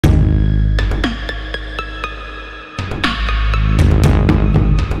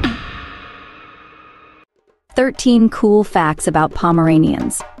13 cool facts about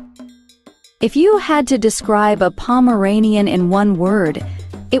Pomeranians. If you had to describe a Pomeranian in one word,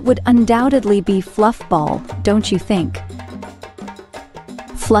 it would undoubtedly be fluffball, don't you think?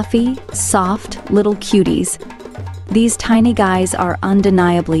 Fluffy, soft, little cuties. These tiny guys are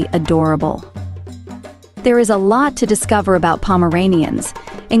undeniably adorable. There is a lot to discover about Pomeranians,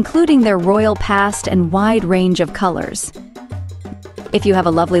 including their royal past and wide range of colors. If you have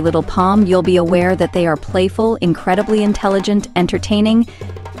a lovely little Pom, you'll be aware that they are playful, incredibly intelligent, entertaining,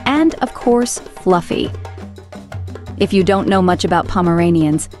 and, of course, fluffy. If you don't know much about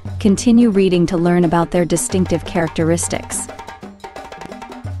Pomeranians, continue reading to learn about their distinctive characteristics.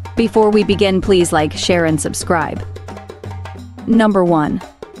 Before we begin, please like, share, and subscribe. Number 1.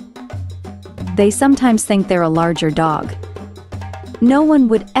 They sometimes think they're a larger dog. No one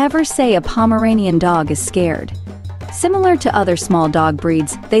would ever say a Pomeranian dog is scared. Similar to other small dog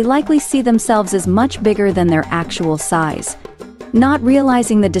breeds, they likely see themselves as much bigger than their actual size, not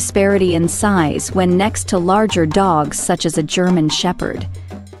realizing the disparity in size when next to larger dogs such as a German Shepherd.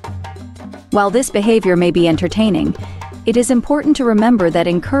 While this behavior may be entertaining, it is important to remember that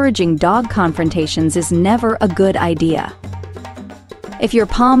encouraging dog confrontations is never a good idea. If your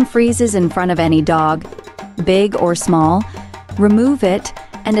Pom freezes in front of any dog, big or small, remove it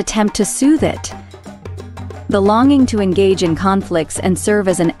and attempt to soothe it. The longing to engage in conflicts and serve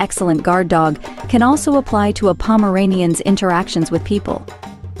as an excellent guard dog can also apply to a Pomeranian's interactions with people.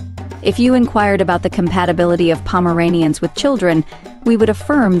 If you inquired about the compatibility of Pomeranians with children, we would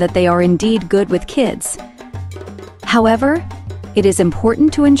affirm that they are indeed good with kids. However, it is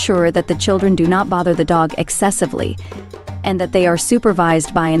important to ensure that the children do not bother the dog excessively, and that they are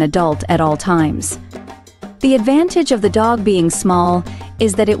supervised by an adult at all times. The advantage of the dog being small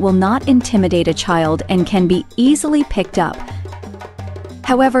is that it will not intimidate a child and can be easily picked up.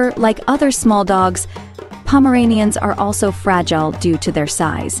 However, like other small dogs, Pomeranians are also fragile due to their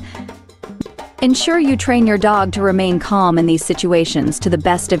size. Ensure you train your dog to remain calm in these situations to the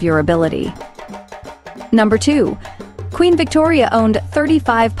best of your ability. Number 2. Queen Victoria owned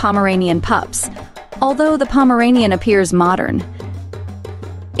 35 Pomeranian pups, although the Pomeranian appears modern.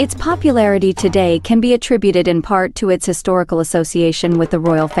 Its popularity today can be attributed in part to its historical association with the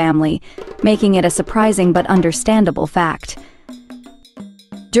royal family, making it a surprising but understandable fact.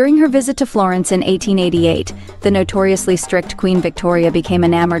 During her visit to Florence in 1888, the notoriously strict Queen Victoria became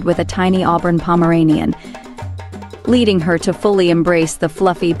enamored with a tiny Auburn Pomeranian, leading her to fully embrace the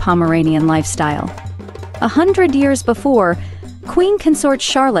fluffy Pomeranian lifestyle. 100 years before, Queen Consort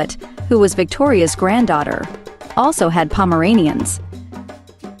Charlotte, who was Victoria's granddaughter, also had Pomeranians.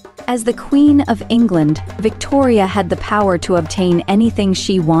 As the Queen of England, Victoria had the power to obtain anything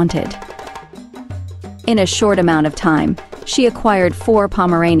she wanted. In a short amount of time, she acquired 4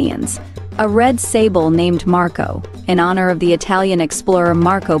 Pomeranians, a red sable named Marco, in honor of the Italian explorer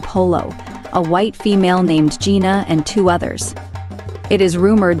Marco Polo, a white female named Gina, and 2 others. It is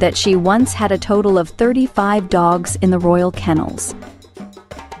rumored that she once had a total of 35 dogs in the royal kennels.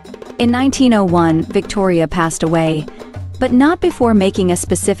 In 1901, Victoria passed away, but not before making a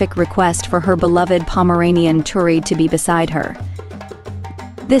specific request for her beloved Pomeranian Turi to be beside her.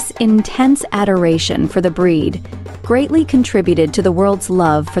 This intense adoration for the breed greatly contributed to the world's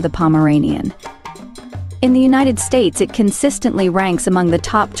love for the Pomeranian. In the United States, it consistently ranks among the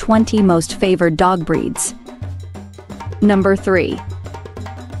top 20 most favored dog breeds. Number 3.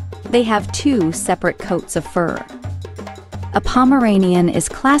 They have 2 separate coats of fur. A Pomeranian is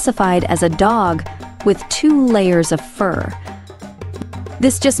classified as a dog with 2 layers of fur.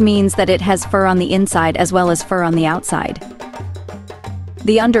 This just means that it has fur on the inside as well as fur on the outside.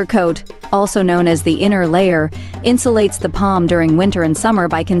 The undercoat, also known as the inner layer, insulates the Pom during winter and summer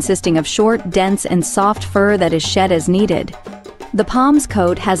by consisting of short, dense, and soft fur that is shed as needed. The Pom's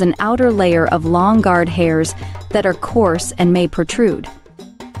coat has an outer layer of long guard hairs that are coarse and may protrude.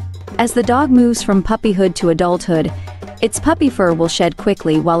 As the dog moves from puppyhood to adulthood, its puppy fur will shed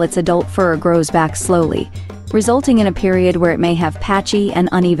quickly while its adult fur grows back slowly, resulting in a period where it may have patchy and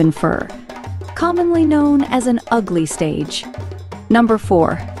uneven fur, commonly known as an ugly stage. Number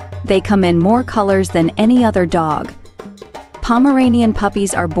 4. They come in more colors than any other dog. Pomeranian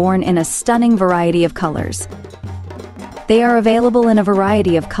puppies are born in a stunning variety of colors. They are available in a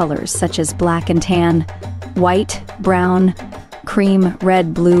variety of colors such as black and tan, white, brown, cream,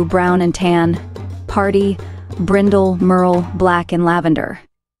 red, blue, brown, and tan, party, brindle, merle, black, and lavender.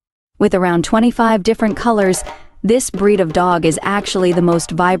 With around 25 different colors, this breed of dog is actually the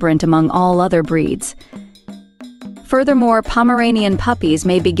most vibrant among all other breeds. Furthermore, Pomeranian puppies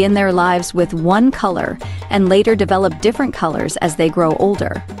may begin their lives with one color and later develop different colors as they grow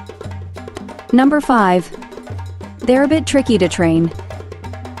older. Number 5. They're a bit tricky to train.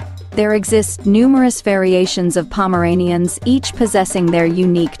 There exist numerous variations of Pomeranians, each possessing their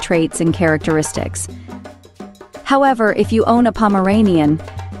unique traits and characteristics. However, if you own a Pomeranian,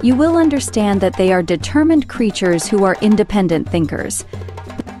 you will understand that they are determined creatures who are independent thinkers.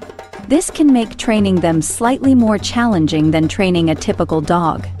 This can make training them slightly more challenging than training a typical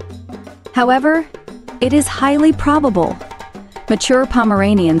dog. However, it is highly probable. Mature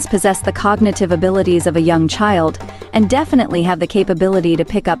Pomeranians possess the cognitive abilities of a young child and definitely have the capability to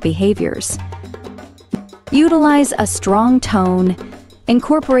pick up behaviors. Utilize a strong tone,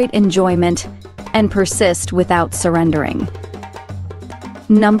 incorporate enjoyment, and persist without surrendering.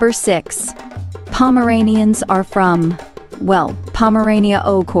 Number 6. Pomeranians are from, well, Pomerania,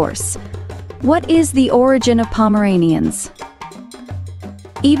 of course. What is the origin of Pomeranians?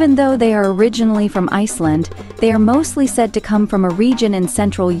 Even though they are originally from Iceland, they are mostly said to come from a region in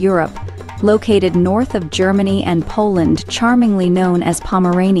Central Europe, located north of Germany and Poland, charmingly known as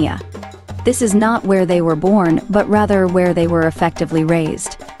Pomerania. This is not where they were born, but rather where they were effectively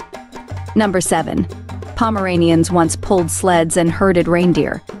raised. Number 7. Pomeranians once pulled sleds and herded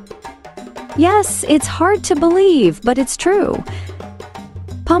reindeer. Yes, it's hard to believe, but it's true.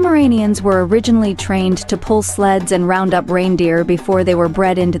 Pomeranians were originally trained to pull sleds and round up reindeer before they were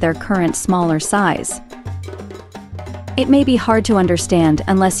bred into their current smaller size. It may be hard to understand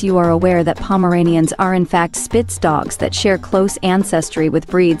unless you are aware that Pomeranians are in fact Spitz dogs that share close ancestry with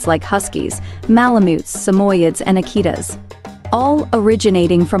breeds like Huskies, Malamutes, Samoyeds, and Akitas, all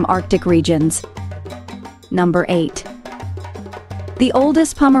originating from Arctic regions. Number 8. The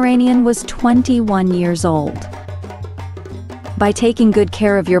oldest Pomeranian was 21 years old. By taking good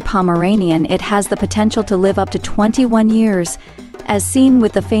care of your Pomeranian, it has the potential to live up to 21 years, as seen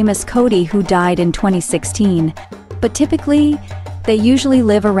with the famous Cody who died in 2016. But typically, they usually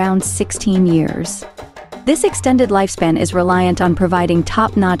live around 16 years. This extended lifespan is reliant on providing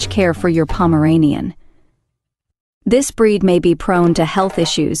top-notch care for your Pomeranian. This breed may be prone to health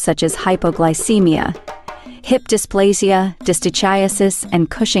issues such as hypoglycemia, hip dysplasia, dystichiasis, and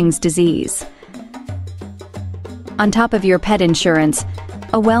Cushing's disease. On top of your pet insurance,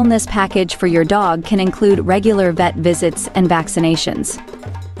 a wellness package for your dog can include regular vet visits and vaccinations.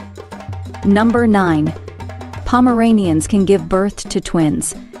 Number 9. Pomeranians can give birth to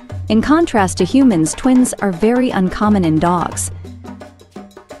twins. In contrast to humans, twins are very uncommon in dogs,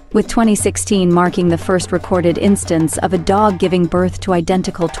 with 2016 marking the first recorded instance of a dog giving birth to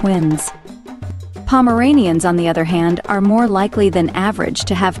identical twins. Pomeranians, on the other hand, are more likely than average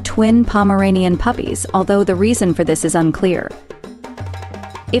to have twin Pomeranian puppies, although the reason for this is unclear.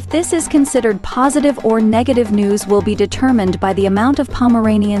 If this is considered positive or negative news will be determined by the amount of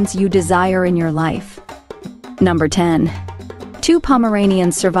Pomeranians you desire in your life. Number 10. 2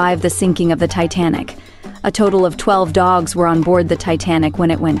 Pomeranians survived the sinking of the Titanic. A total of 12 dogs were on board the Titanic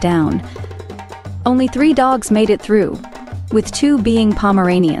when it went down. Only 3 dogs made it through, with 2 being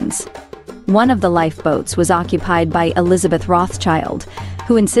Pomeranians. One of the lifeboats was occupied by Elizabeth Rothschild,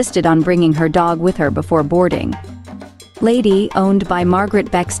 who insisted on bringing her dog with her before boarding. Lady, owned by Margaret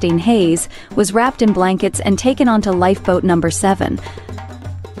Beckstein Hayes, was wrapped in blankets and taken onto lifeboat number 7.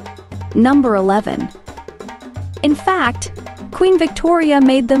 Number 11. In fact, Queen Victoria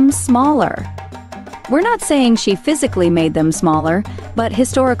made them smaller. We're not saying she physically made them smaller, but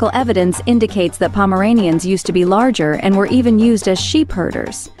historical evidence indicates that Pomeranians used to be larger and were even used as sheep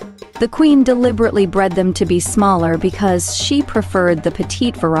herders. The Queen deliberately bred them to be smaller because she preferred the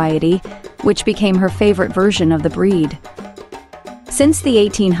petite variety, which became her favorite version of the breed. Since the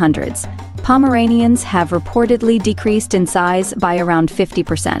 1800s, Pomeranians have reportedly decreased in size by around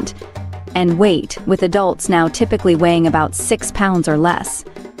 50%, and weight, with adults now typically weighing about 6 pounds or less.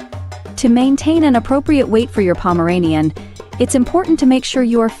 To maintain an appropriate weight for your Pomeranian, it's important to make sure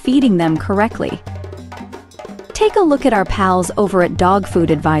you are feeding them correctly. Take a look at our pals over at Dog Food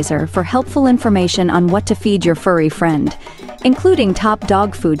Advisor for helpful information on what to feed your furry friend, including top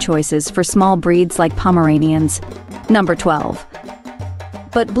dog food choices for small breeds like Pomeranians. Number 12.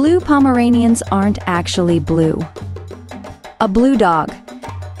 But blue Pomeranians aren't actually blue. A blue dog.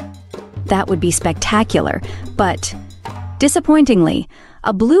 That would be spectacular, but disappointingly,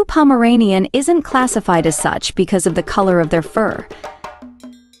 a blue Pomeranian isn't classified as such because of the color of their fur.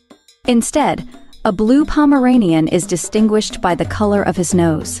 Instead, a blue Pomeranian is distinguished by the color of his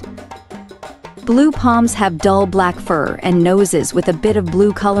nose. Blue Poms have dull black fur and noses with a bit of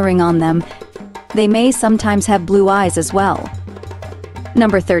blue coloring on them. They may sometimes have blue eyes as well.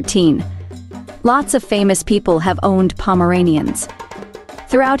 Number 13. Lots of famous people have owned Pomeranians.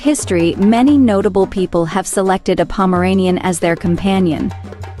 Throughout history, many notable people have selected a Pomeranian as their companion.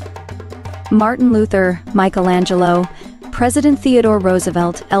 Martin Luther, Michelangelo, President Theodore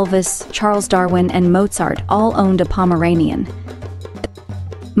Roosevelt, Elvis, Charles Darwin, and Mozart all owned a Pomeranian.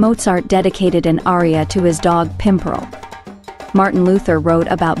 Mozart dedicated an aria to his dog Pimperl. Martin Luther wrote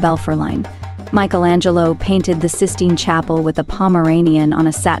about Belferline. Michelangelo painted the Sistine Chapel with a Pomeranian on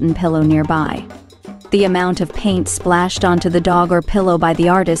a satin pillow nearby. The amount of paint splashed onto the dog or pillow by the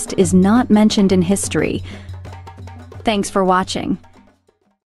artist is not mentioned in history. Thanks for watching.